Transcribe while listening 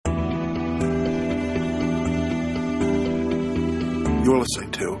You're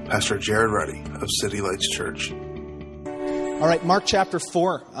listening to Pastor Jared Ruddy of City Lights Church. All right, Mark chapter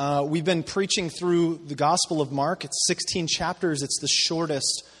 4. We've been preaching through the Gospel of Mark. It's 16 chapters. It's the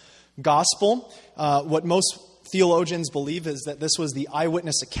shortest gospel. What most theologians believe is that this was the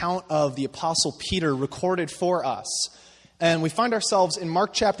eyewitness account of the Apostle Peter recorded for us. And we find ourselves in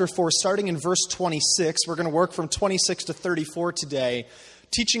Mark chapter 4, starting in verse 26. We're going to work from 26 to 34 today,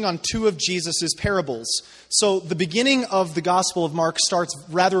 teaching on two of Jesus' parables. So the beginning of the Gospel of Mark starts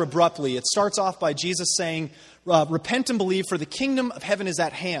rather abruptly. It starts off by Jesus saying, repent and believe, for the kingdom of heaven is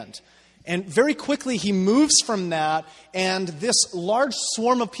at hand. And very quickly he moves from that, and this large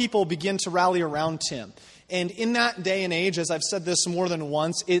swarm of people begin to rally around him. And in that day and age, as I've said this more than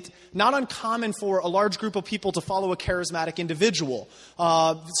once, it's not uncommon for a large group of people to follow a charismatic individual.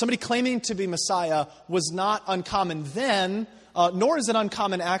 Somebody claiming to be Messiah was not uncommon then, nor is it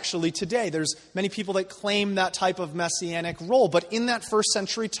uncommon actually today. There's many people that claim that type of messianic role. But in that first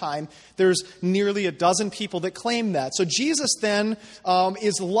century time, there's nearly a dozen people that claim that. So Jesus then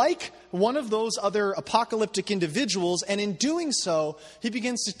is like one of those other apocalyptic individuals. And in doing so, he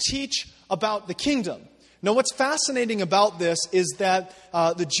begins to teach about the kingdom. Now, what's fascinating about this is that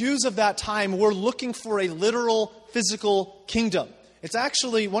the Jews of that time were looking for a literal, physical kingdom. It's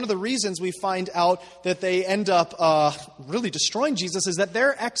actually one of the reasons we find out that they end up really destroying Jesus is that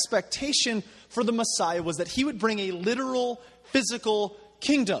their expectation for the Messiah was that he would bring a literal, physical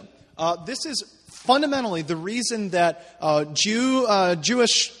kingdom. This is fundamentally the reason that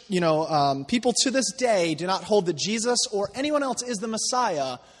Jewish people to this day do not hold that Jesus or anyone else is the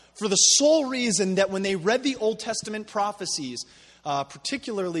Messiah, for the sole reason that when they read the Old Testament prophecies,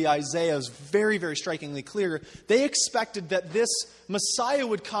 particularly Isaiah is very, very strikingly clear, they expected that this Messiah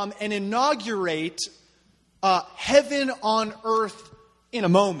would come and inaugurate heaven on earth in a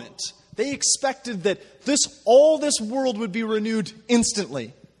moment. They expected that all this world would be renewed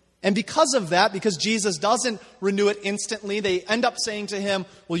instantly. And because of that, because Jesus doesn't renew it instantly, they end up saying to him,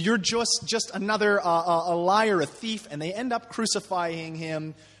 well, you're just another a liar, a thief, and they end up crucifying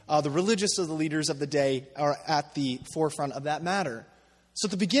him. The religious of the leaders of the day are at the forefront of that matter. So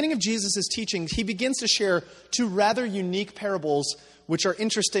at the beginning of Jesus' teaching, he begins to share two rather unique parables which are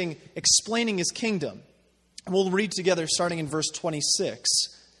interesting, explaining his kingdom. And we'll read together starting in verse 26.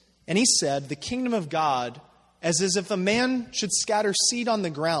 And he said, the kingdom of God, as is if a man should scatter seed on the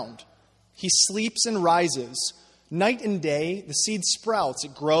ground. He sleeps and rises. Night and day, the seed sprouts,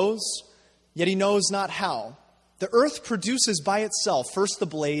 it grows, yet he knows not how. The earth produces by itself first the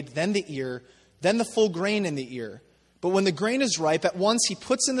blade, then the ear, then the full grain in the ear. But when the grain is ripe, at once he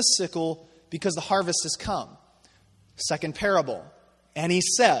puts in the sickle because the harvest has come. Second parable. And he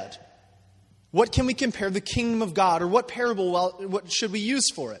said, what can we compare the kingdom of God, or what parable, what should we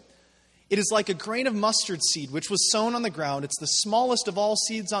use for it? It is like a grain of mustard seed, which was sown on the ground. It's the smallest of all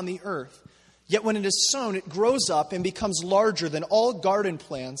seeds on the earth. Yet when it is sown, it grows up and becomes larger than all garden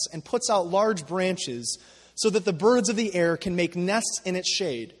plants and puts out large branches, so that the birds of the air can make nests in its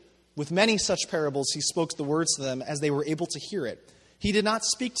shade. With many such parables he spoke the words to them as they were able to hear it. He did not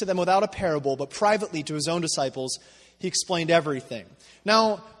speak to them without a parable, but privately to his own disciples he explained everything.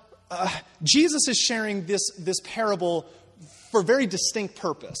 Now, Jesus is sharing this parable for a very distinct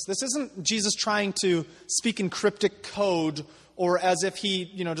purpose. This isn't Jesus trying to speak in cryptic code or as if he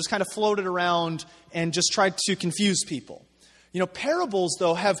just kind of floated around and just tried to confuse people. Parables,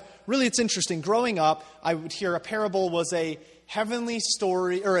 though, it's interesting. Growing up, I would hear a parable was a heavenly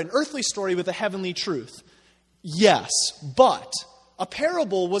story or an earthly story with a heavenly truth. Yes, but a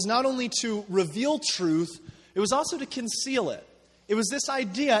parable was not only to reveal truth, it was also to conceal it. It was this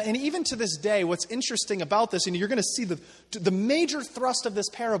idea, and even to this day, what's interesting about this, and you're going to see the major thrust of this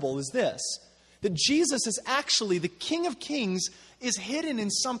parable is this, that Jesus is actually, the King of Kings, is hidden in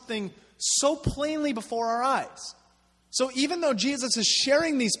something so plainly before our eyes. So even though Jesus is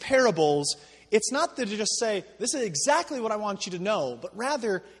sharing these parables, it's not to just say, this is exactly what I want you to know, but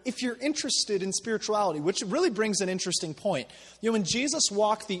rather, if you're interested in spirituality, which really brings an interesting point. When Jesus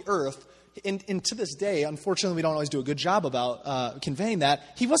walked the earth, and to this day, unfortunately, we don't always do a good job about conveying that,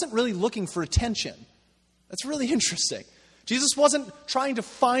 he wasn't really looking for attention. That's really interesting. Jesus wasn't trying to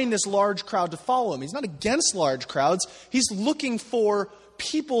find this large crowd to follow him. He's not against large crowds. He's looking for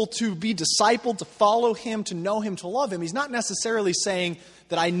people to be discipled, to follow him, to know him, to love him. He's not necessarily saying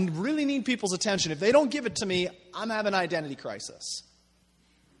that I really need people's attention. If they don't give it to me, I'm having an identity crisis.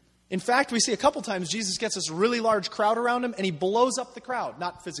 In fact, we see a couple times Jesus gets this really large crowd around him and he blows up the crowd.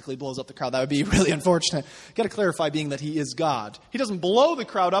 Not physically blows up the crowd. That would be really unfortunate. Got to clarify being that he is God. He doesn't blow the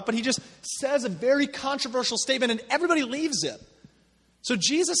crowd up, but he just says a very controversial statement and everybody leaves it. So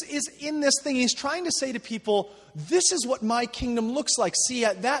Jesus is in this thing. He's trying to say to people, this is what my kingdom looks like. See,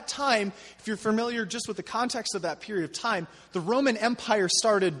 at that time, if you're familiar just with the context of that period of time, the Roman Empire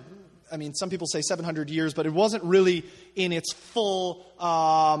started, some people say 700 years, but it wasn't really in its full,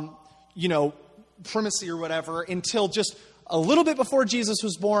 primacy or whatever until just a little bit before Jesus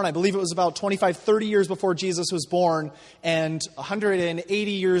was born. I believe it was about 25, 30 years before Jesus was born, and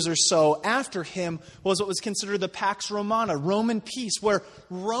 180 years or so after him was what was considered the Pax Romana, Roman peace, where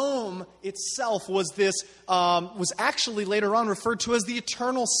Rome itself was actually later on referred to as the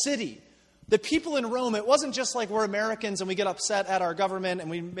eternal city. The people in Rome, it wasn't just like we're Americans and we get upset at our government and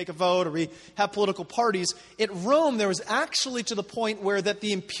we make a vote or we have political parties. At Rome, there was actually to the point where that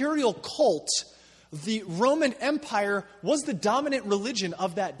the imperial cult, the Roman Empire, was the dominant religion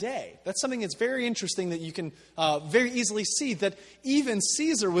of that day. That's something that's very interesting that you can very easily see, that even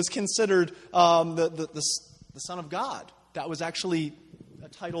Caesar was considered the son of God. That was actually a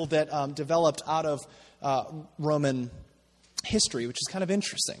title that developed out of Roman history, which is kind of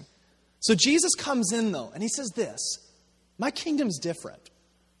interesting. So Jesus comes in, though, and he says this: my kingdom's different.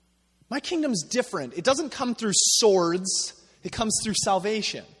 My kingdom's different. It doesn't come through swords. It comes through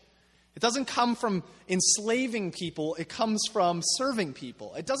salvation. It doesn't come from enslaving people. It comes from serving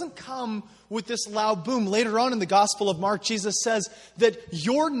people. It doesn't come with this loud boom. Later on in the Gospel of Mark, Jesus says that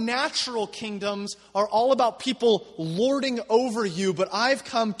your natural kingdoms are all about people lording over you, but I've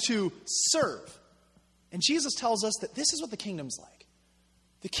come to serve. And Jesus tells us that this is what the kingdom's like.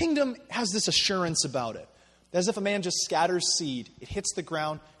 The kingdom has this assurance about it. As if a man just scatters seed, it hits the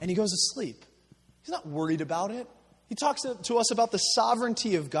ground, and he goes to sleep. He's not worried about it. He talks to us about the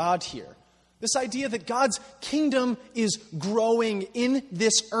sovereignty of God here. This idea that God's kingdom is growing in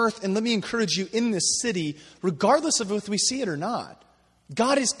this earth, and let me encourage you, in this city, regardless of if we see it or not.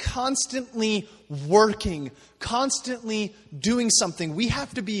 God is constantly working, constantly doing something. We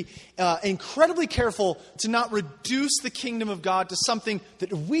have to be incredibly careful to not reduce the kingdom of God to something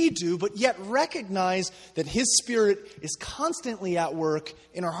that we do, but yet recognize that His Spirit is constantly at work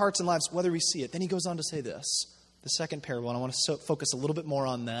in our hearts and lives, whether we see it. Then he goes on to say this. The second parable, and I want to focus a little bit more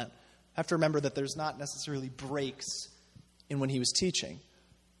on that. I have to remember that there's not necessarily breaks in when he was teaching.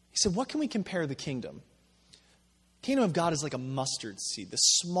 He said, what can we compare the kingdom? The kingdom of God is like a mustard seed, the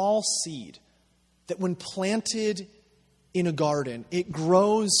small seed that when planted in a garden, it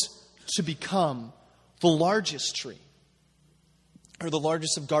grows to become the largest tree, or the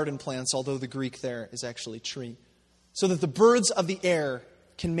largest of garden plants, although the Greek there is actually tree, so that the birds of the air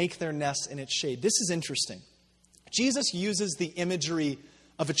can make their nests in its shade. This is interesting. Jesus uses the imagery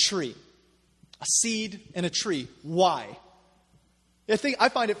of a tree, a seed and a tree. Why? I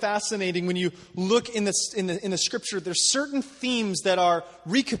find it fascinating when you look in the Scripture. There's certain themes that are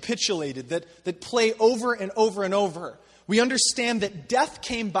recapitulated, that play over and over and over. We understand that death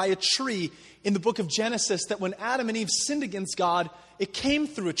came by a tree in the book of Genesis, that when Adam and Eve sinned against God, it came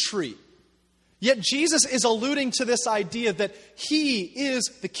through a tree. Yet Jesus is alluding to this idea that He is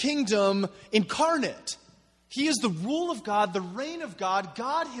the kingdom incarnate. He is the rule of God, the reign of God,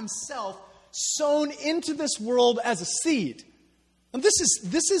 God Himself sown into this world as a seed. And this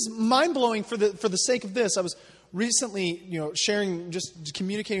is mind-blowing for the sake of this. I was recently, sharing, just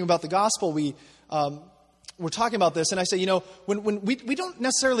communicating about the gospel. We're talking about this, and I say, when we don't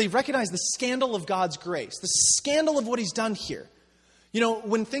necessarily recognize the scandal of God's grace, the scandal of what He's done here.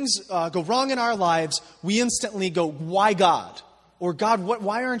 When things go wrong in our lives, we instantly go, why God? Or God,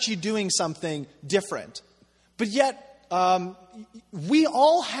 why aren't you doing something different? But yet, we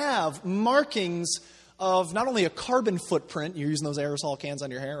all have markings of not only a carbon footprint, you're using those aerosol cans on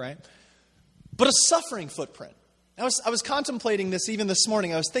your hair, right? But a suffering footprint. I was contemplating this even this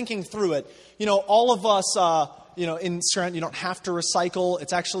morning. I was thinking through it. All of us, in Scranton, you don't have to recycle.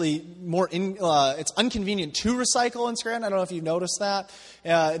 It's actually it's inconvenient to recycle in Scranton. I don't know if you've noticed that.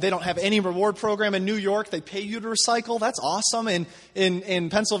 They don't have any reward program in New York. They pay you to recycle. That's awesome. And in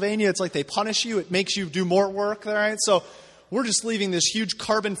Pennsylvania, it's like they punish you. It makes you do more work, right? So we're just leaving this huge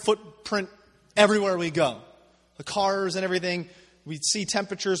carbon footprint everywhere we go. The cars and everything. We see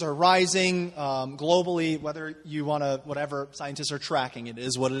temperatures are rising globally, whether you want to, whatever, scientists are tracking. It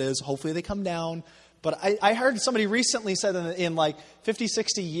is what it is. Hopefully they come down. But I heard somebody recently said that in like 50,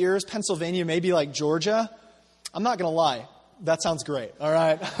 60 years, Pennsylvania may be like Georgia. I'm not going to lie. That sounds great. All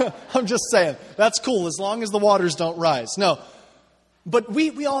right. I'm just saying. That's cool as long as the waters don't rise. No. But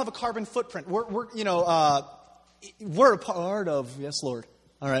we all have a carbon footprint. We're a part of, yes, Lord.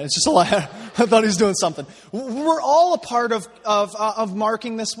 All right, it's just a lie. I thought he was doing something. We're all a part of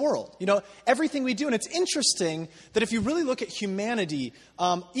marking this world. Everything we do. And it's interesting that if you really look at humanity,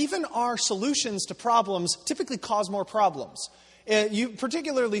 even our solutions to problems typically cause more problems. You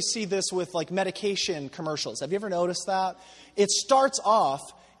particularly see this with like medication commercials. Have you ever noticed that? It starts off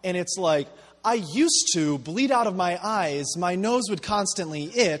and it's like, I used to bleed out of my eyes, my nose would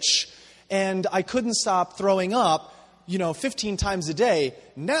constantly itch, and I couldn't stop throwing up, 15 times a day.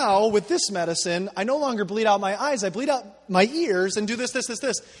 Now, with this medicine, I no longer bleed out my eyes, I bleed out my ears and do this.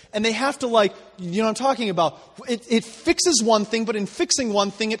 And they have to what I'm talking about. It fixes one thing, but in fixing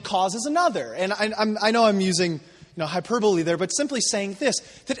one thing, it causes another. And I know I'm using hyperbole there, but simply saying this,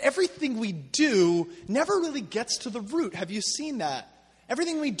 that everything we do never really gets to the root. Have you seen that?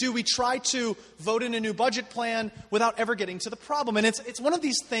 Everything we do, we try to vote in a new budget plan without ever getting to the problem. And it's one of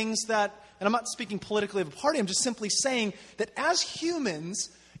these things that, and I'm not speaking politically of a party, I'm just simply saying that as humans,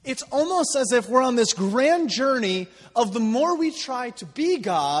 it's almost as if we're on this grand journey of the more we try to be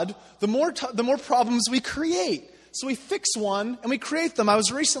God, the more problems we create. So we fix one and we create them. I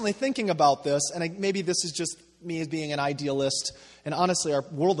was recently thinking about this, and maybe this is just me as being an idealist, and honestly, our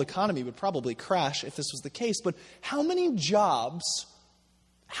world economy would probably crash if this was the case, but how many jobs,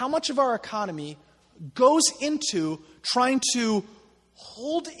 how much of our economy goes into trying to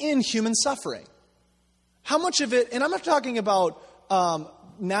hold in human suffering? How much of it, and I'm not talking about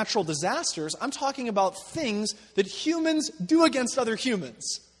natural disasters, I'm talking about things that humans do against other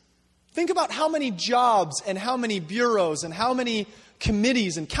humans. Think about how many jobs and how many bureaus and how many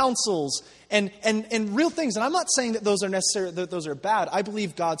committees and councils and real things. And I'm not saying that those are necessary, that those are bad. I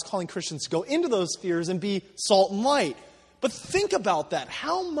believe God's calling Christians to go into those spheres and be salt and light. But think about that.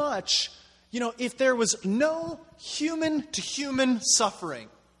 How much, if there was no human-to-human suffering.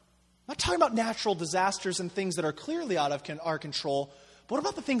 I'm not talking about natural disasters and things that are clearly out of our control, but what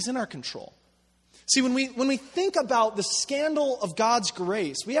about the things in our control? See, when we think about the scandal of God's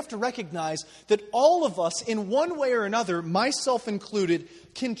grace, we have to recognize that all of us, in one way or another, myself included,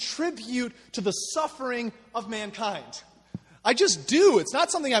 contribute to the suffering of mankind. I just do. It's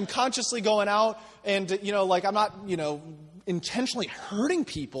not something I'm consciously going out and, I'm not, intentionally hurting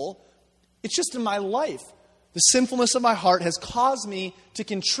people. It's just in my life. The sinfulness of my heart has caused me to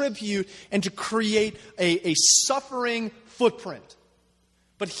contribute and to create a suffering footprint.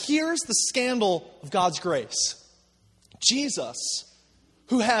 But here's the scandal of God's grace. Jesus,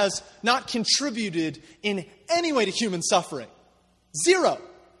 who has not contributed in any way to human suffering. Zero.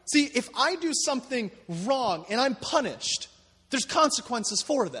 See, if I do something wrong and I'm punished, there's consequences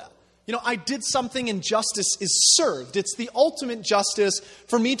for that. I did something and justice is served. It's the ultimate justice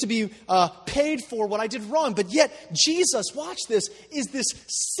for me to be paid for what I did wrong. But yet, Jesus, watch this, is this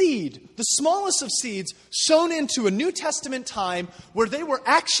seed, the smallest of seeds, sown into a New Testament time where they were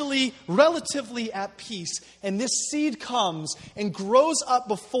actually relatively at peace. And this seed comes and grows up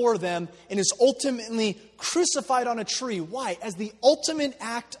before them and is ultimately crucified on a tree. Why? As the ultimate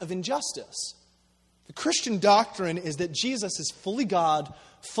act of injustice. The Christian doctrine is that Jesus is fully God,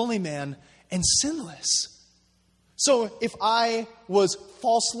 fully man, and sinless. So if I was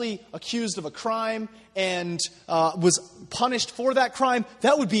falsely accused of a crime and was punished for that crime,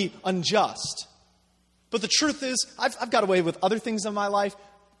 that would be unjust. But the truth is, I've got away with other things in my life,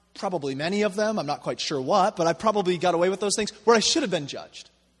 probably many of them, I'm not quite sure what, but I probably got away with those things where I should have been judged.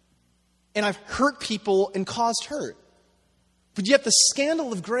 And I've hurt people and caused hurt. But yet the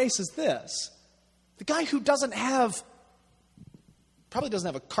scandal of grace is this. The guy who probably doesn't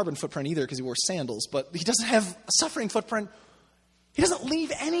have a carbon footprint either because he wore sandals, but he doesn't have a suffering footprint. He doesn't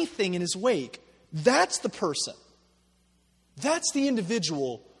leave anything in his wake. That's the person. That's the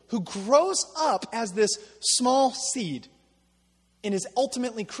individual who grows up as this small seed and is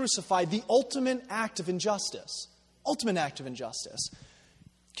ultimately crucified, the ultimate act of injustice. Ultimate act of injustice.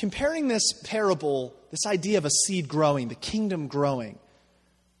 Comparing this parable, this idea of a seed growing, the kingdom growing,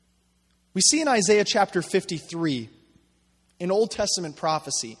 we see in Isaiah chapter 53, in Old Testament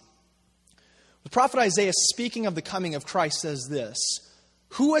prophecy, the prophet Isaiah, speaking of the coming of Christ, says this: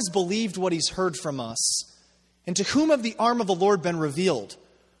 "Who has believed what he's heard from us? And to whom have the arm of the Lord been revealed?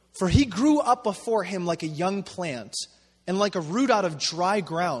 For he grew up before him like a young plant, and like a root out of dry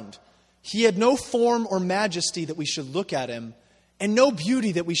ground. He had no form or majesty that we should look at him, and no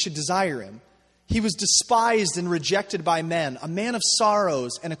beauty that we should desire him. He was despised and rejected by men, a man of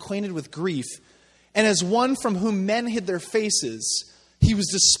sorrows and acquainted with grief. And as one from whom men hid their faces, he was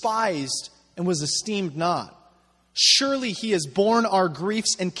despised and was esteemed not. Surely he has borne our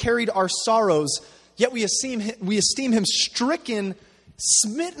griefs and carried our sorrows, yet we esteem him stricken,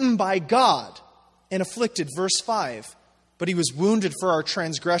 smitten by God, and afflicted." Verse 5, "But he was wounded for our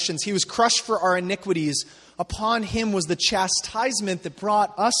transgressions. He was crushed for our iniquities. Upon him was the chastisement that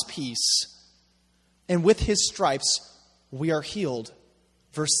brought us peace. And with his stripes we are healed."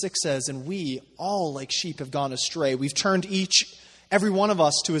 Verse 6 says, "And we all like sheep have gone astray. We've turned each every one of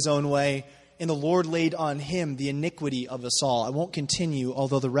us to his own way, and the Lord laid on him the iniquity of us all. I won't continue,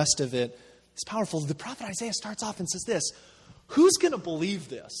 although the rest of it is powerful. The prophet Isaiah starts off and says this, who's going to believe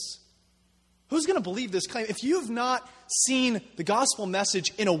this? Who's going to believe this claim? If you have not seen the gospel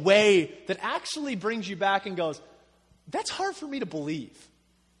message in a way that actually brings you back and goes, that's hard for me to believe.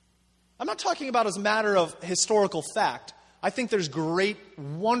 I'm not talking about as a matter of historical fact. I think there's great,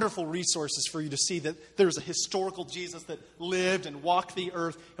 wonderful resources for you to see that there's a historical Jesus that lived and walked the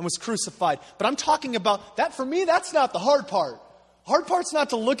earth and was crucified. But I'm talking about that. For me, that's not the hard part. Hard part's not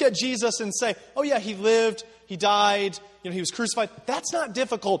to look at Jesus and say, oh yeah, he lived, he died, he was crucified. That's not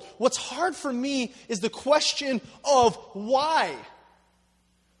difficult. What's hard for me is the question of why.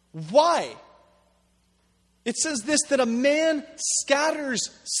 Why? It says this, that a man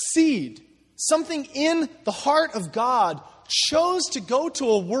scatters seed. Something in the heart of God chose to go to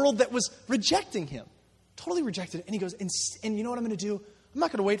a world that was rejecting him. Totally rejected it. And he goes, and you know what I'm going to do? I'm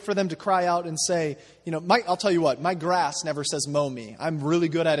not going to wait for them to cry out and say, I'll tell you what, my grass never says mow me. I'm really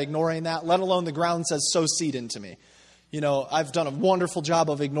good at ignoring that, let alone the ground says sow seed into me. I've done a wonderful job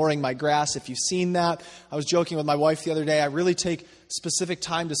of ignoring my grass. If you've seen that, I was joking with my wife the other day. I really take specific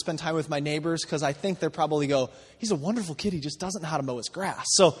time to spend time with my neighbors because I think they'll probably go, he's a wonderful kid. He just doesn't know how to mow his grass.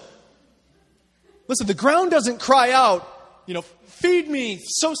 So, listen, the ground doesn't cry out, feed me,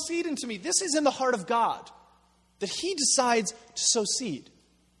 sow seed into me. This is in the heart of God, that he decides to sow seed.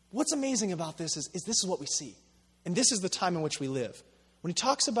 What's amazing about this is this is what we see. And this is the time in which we live. When he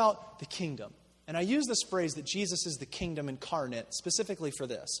talks about the kingdom, and I use this phrase that Jesus is the kingdom incarnate specifically for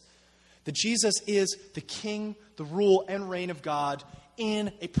this, that Jesus is the king, the rule and reign of God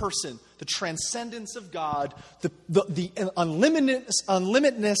in a person, the transcendence of God, the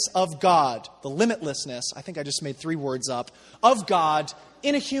unlimitedness of God, the limitlessness, I think I just made 3 words up, of God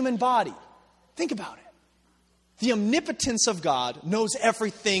in a human body. Think about it. The omnipotence of God knows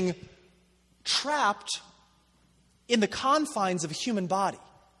everything trapped in the confines of a human body.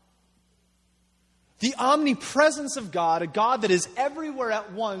 The omnipresence of God, a God that is everywhere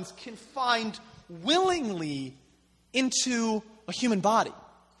at once, confined willingly into a human body.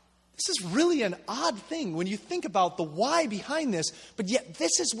 This is really an odd thing when you think about the why behind this, but yet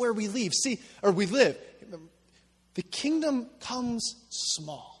this is where we live. The kingdom comes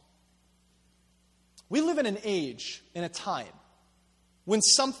small. We live in an age, in a time, when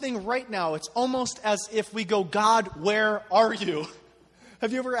something right now, it's almost as if we go, God, where are you?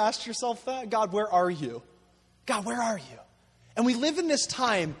 Have you ever asked yourself that? God, where are you? God, where are you? And we live in this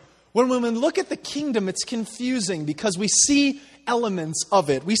time when we look at the kingdom, it's confusing because we see elements of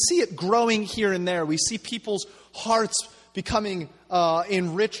it. We see it growing here and there. We see people's hearts becoming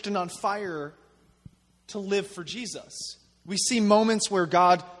enriched and on fire to live for Jesus. We see moments where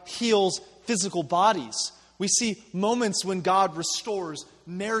God heals physical bodies. We see moments when God restores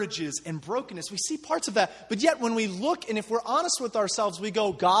marriages and brokenness. We see parts of that. But yet when we look and if we're honest with ourselves, we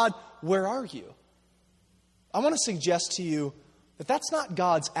go, God, where are you? I want to suggest to you that that's not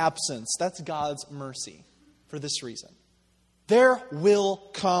God's absence. That's God's mercy for this reason. There will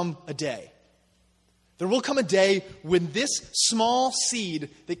come a day. There will come a day when this small seed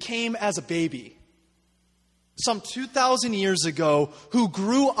that came as a baby, some 2,000 years ago, who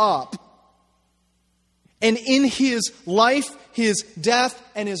grew up, and in his life, his death,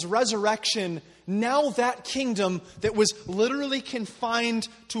 and his resurrection, now that kingdom that was literally confined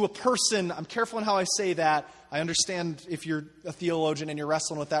to a person, I'm careful in how I say that. I understand if you're a theologian and you're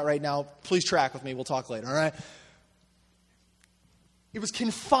wrestling with that right now, please track with me. We'll talk later, all right? It was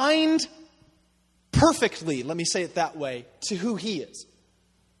confined perfectly, let me say it that way, to who he is.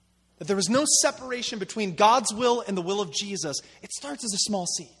 That there was no separation between God's will and the will of Jesus. It starts as a small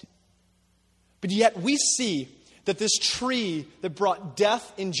seed. But yet we see that this tree that brought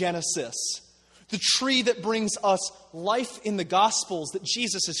death in Genesis, the tree that brings us life in the Gospels, that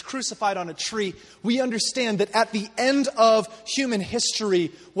Jesus is crucified on a tree, we understand that at the end of human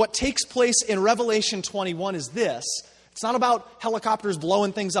history, what takes place in Revelation 21 is this. It's not about helicopters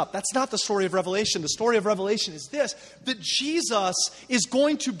blowing things up. That's not the story of Revelation. The story of Revelation is this, that Jesus is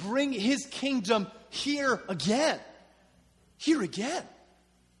going to bring his kingdom here again. Here again.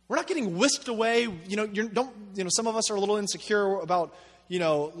 We're not getting whisked away. Some of us are a little insecure about, we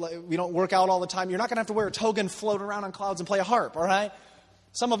don't work out all the time. You're not going to have to wear a toga and float around on clouds and play a harp, all right?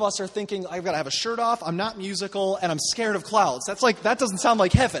 Some of us are thinking, I've got to have a shirt off, I'm not musical, and I'm scared of clouds. That doesn't sound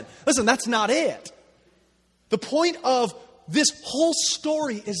like heaven. Listen, that's not it. The point of this whole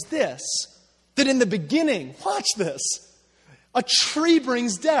story is this, that in the beginning, watch this, a tree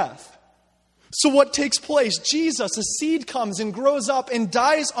brings death. So what takes place? Jesus, a seed comes and grows up and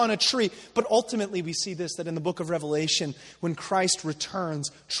dies on a tree. But ultimately we see this, that in the book of Revelation, when Christ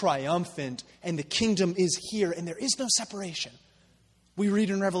returns triumphant and the kingdom is here and there is no separation. We read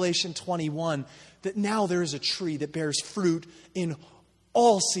in Revelation 21 that now there is a tree that bears fruit in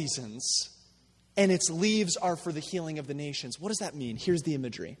all seasons, and its leaves are for the healing of the nations. What does that mean? Here's the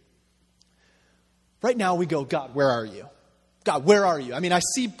imagery. Right now we go, God, where are you? God, where are you? I mean, I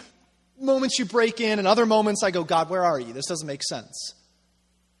see moments you break in, and other moments I go, God, where are you? This doesn't make sense.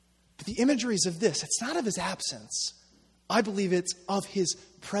 But the imagery is of this. It's not of his absence. I believe it's of his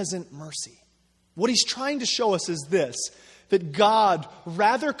present mercy. What he's trying to show us is this, that God,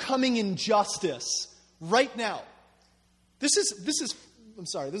 rather coming in justice right now, this is just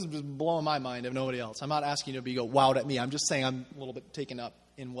blowing my mind if nobody else. I'm not asking you to go wowed at me. I'm just saying I'm a little bit taken up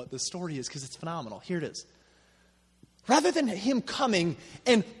in what this story is because it's phenomenal. Here it is. Rather than him coming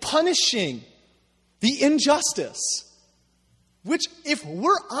and punishing the injustice, which, if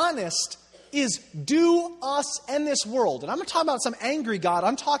we're honest, is due us and this world. And I'm not talking about some angry God.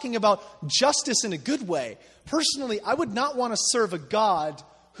 I'm talking about justice in a good way. Personally, I would not want to serve a God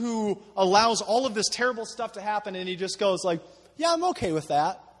who allows all of this terrible stuff to happen and he just goes like, yeah, I'm okay with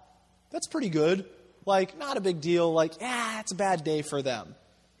that. That's pretty good. Like, not a big deal. Like, it's a bad day for them.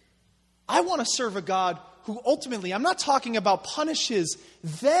 I want to serve a God who ultimately, I'm not talking about punishes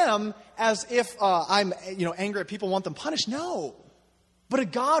them as if I'm angry at people, want them punished. No. But a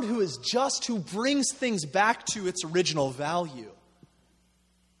God who is just, who brings things back to its original value.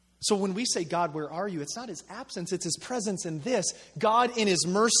 So when we say, God, where are you? It's not his absence, it's his presence in this. God, in his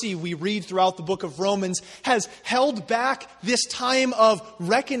mercy, we read throughout the book of Romans, has held back this time of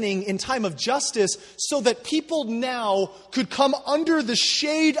reckoning in time of justice so that people now could come under the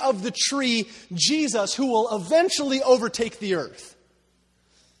shade of the tree, Jesus, who will eventually overtake the earth.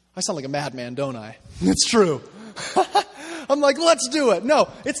 I sound like a madman, don't I? It's true. I'm like, let's do it. No,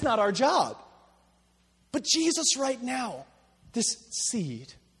 it's not our job. But Jesus right now, this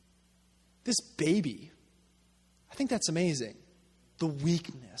seed, this baby, I think that's amazing. The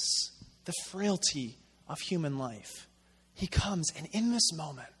weakness, the frailty of human life. He comes, and in this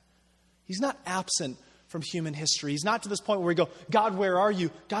moment, he's not absent from human history. He's not to this point where we go, God, where are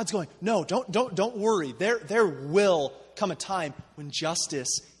you? God's going, no, don't worry. There will come a time when justice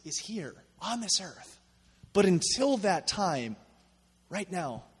is here on this earth. But until that time, right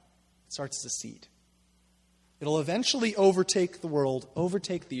now, it starts as a seed. It'll eventually overtake the world,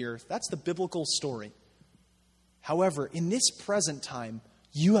 overtake the earth. That's the biblical story. However, in this present time,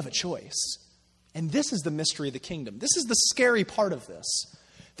 you have a choice. And this is the mystery of the kingdom. This is the scary part of this.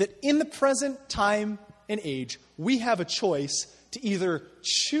 That in the present time and age, we have a choice to either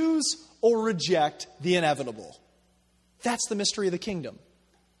choose or reject the inevitable. That's the mystery of the kingdom.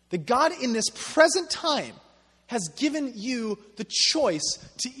 That God in this present time has given you the choice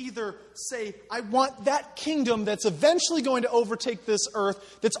to either say, I want that kingdom that's eventually going to overtake this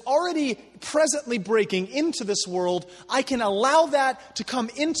earth, that's already presently breaking into this world. I can allow that to come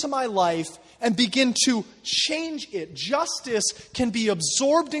into my life and begin to change it. Justice can be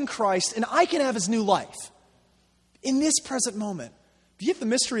absorbed in Christ, and I can have his new life. In this present moment, yet the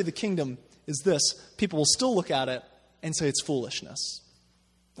mystery of the kingdom is this. People will still look at it and say it's foolishness.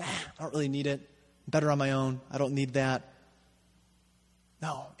 I don't really need it. I'm better on my own. I don't need that.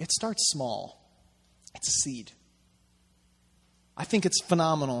 No, it starts small. It's a seed. I think it's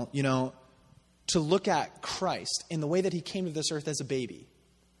phenomenal, to look at Christ in the way that he came to this earth as a baby.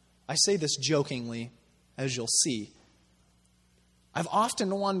 I say this jokingly, as you'll see. I've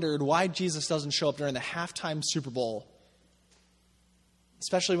often wondered why Jesus doesn't show up during the halftime Super Bowl,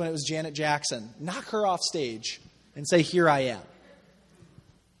 especially when it was Janet Jackson. Knock her off stage and say, here I am.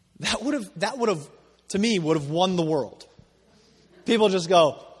 That would have, to me, would have won the world. People just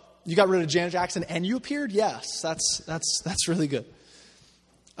go, you got rid of Janet Jackson and you appeared? Yes, that's really good.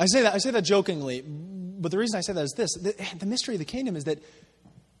 I say that jokingly, but the reason I say that is this. The mystery of the kingdom is that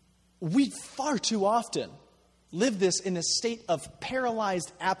we far too often live this in a state of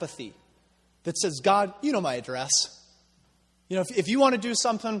paralyzed apathy that says, God, you know my address. If you want to do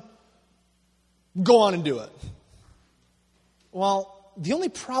something, go on and do it. Well, the only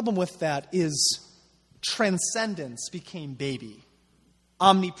problem with that is transcendence became baby.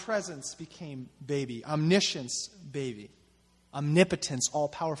 Omnipresence became baby. Omniscience, baby. Omnipotence,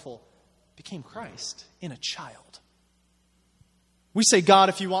 all-powerful, became Christ in a child. We say, God,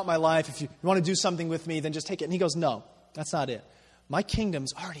 if you want my life, if you want to do something with me, then just take it. And he goes, no, that's not it. My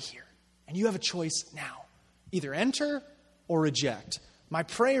kingdom's already here. And you have a choice now. Either enter or reject. My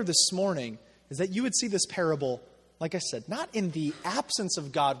prayer this morning is that you would see this parable like I said, not in the absence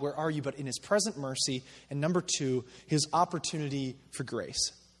of God, where are you, but in his present mercy. And number 2, his opportunity for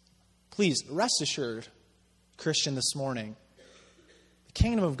grace. Please, rest assured, Christian, this morning, the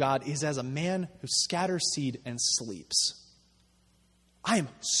kingdom of God is as a man who scatters seed and sleeps. I am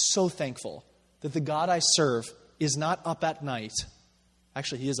so thankful that the God I serve is not up at night.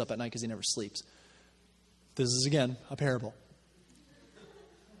 Actually, he is up at night because he never sleeps. This is, again, a parable.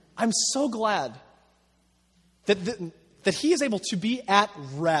 I'm so glad that he is able to be at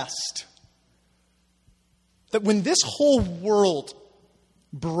rest. That when this whole world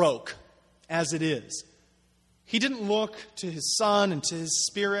broke, as it is, he didn't look to his Son and to his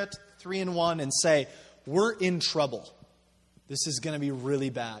Spirit, 3 in 1, and say, we're in trouble. This is going to be really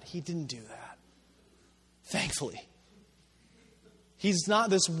bad. He didn't do that. Thankfully.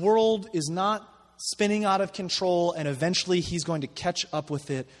 This world is not spinning out of control, and eventually he's going to catch up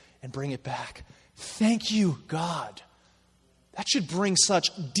with it and bring it back. Thank you, God. That should bring such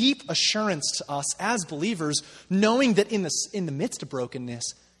deep assurance to us as believers, knowing that in the midst of brokenness,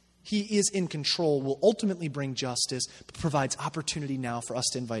 he is in control, will ultimately bring justice, but provides opportunity now for us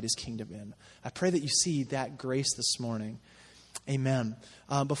to invite his kingdom in. I pray that you see that grace this morning. Amen.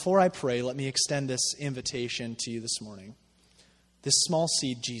 Before I pray, let me extend this invitation to you this morning. This small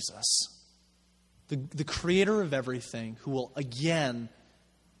seed, Jesus, the creator of everything, who will again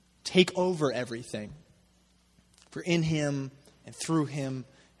take over everything. For in him and through him,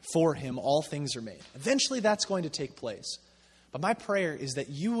 for him, all things are made. Eventually that's going to take place. But my prayer is that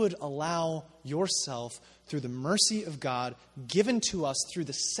you would allow yourself, through the mercy of God given to us through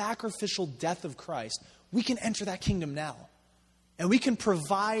the sacrificial death of Christ, we can enter that kingdom now. And we can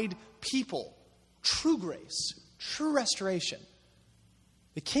provide people true grace, true restoration.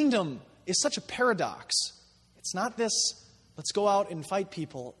 The kingdom is such a paradox. It's not this, let's go out and fight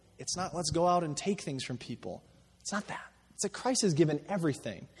people. It's not, let's go out and take things from people. It's not that. It's that Christ has given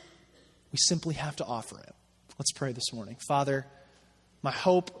everything. We simply have to offer it. Let's pray this morning. Father, my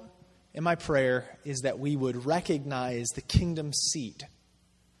hope and my prayer is that we would recognize the kingdom seed.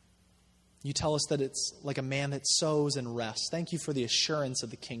 You tell us that it's like a man that sows and rests. Thank you for the assurance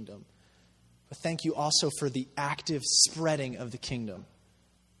of the kingdom. But thank you also for the active spreading of the kingdom.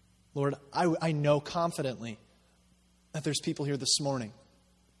 Lord, I know confidently that there's people here this morning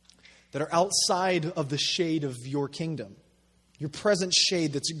that are outside of the shade of your kingdom, your present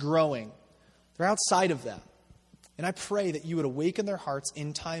shade that's growing. They're outside of that. And I pray that you would awaken their hearts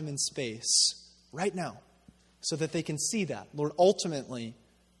in time and space right now so that they can see that. Lord, ultimately,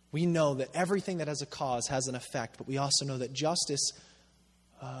 we know that everything that has a cause has an effect, but we also know that justice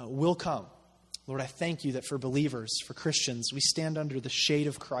will come. Lord, I thank you that for believers, for Christians, we stand under the shade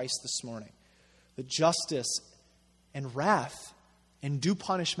of Christ this morning. That justice and wrath and due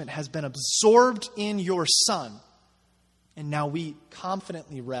punishment has been absorbed in your Son. And now we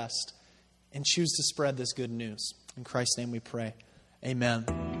confidently rest and choose to spread this good news. In Christ's name we pray.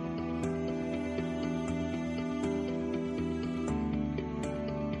 Amen.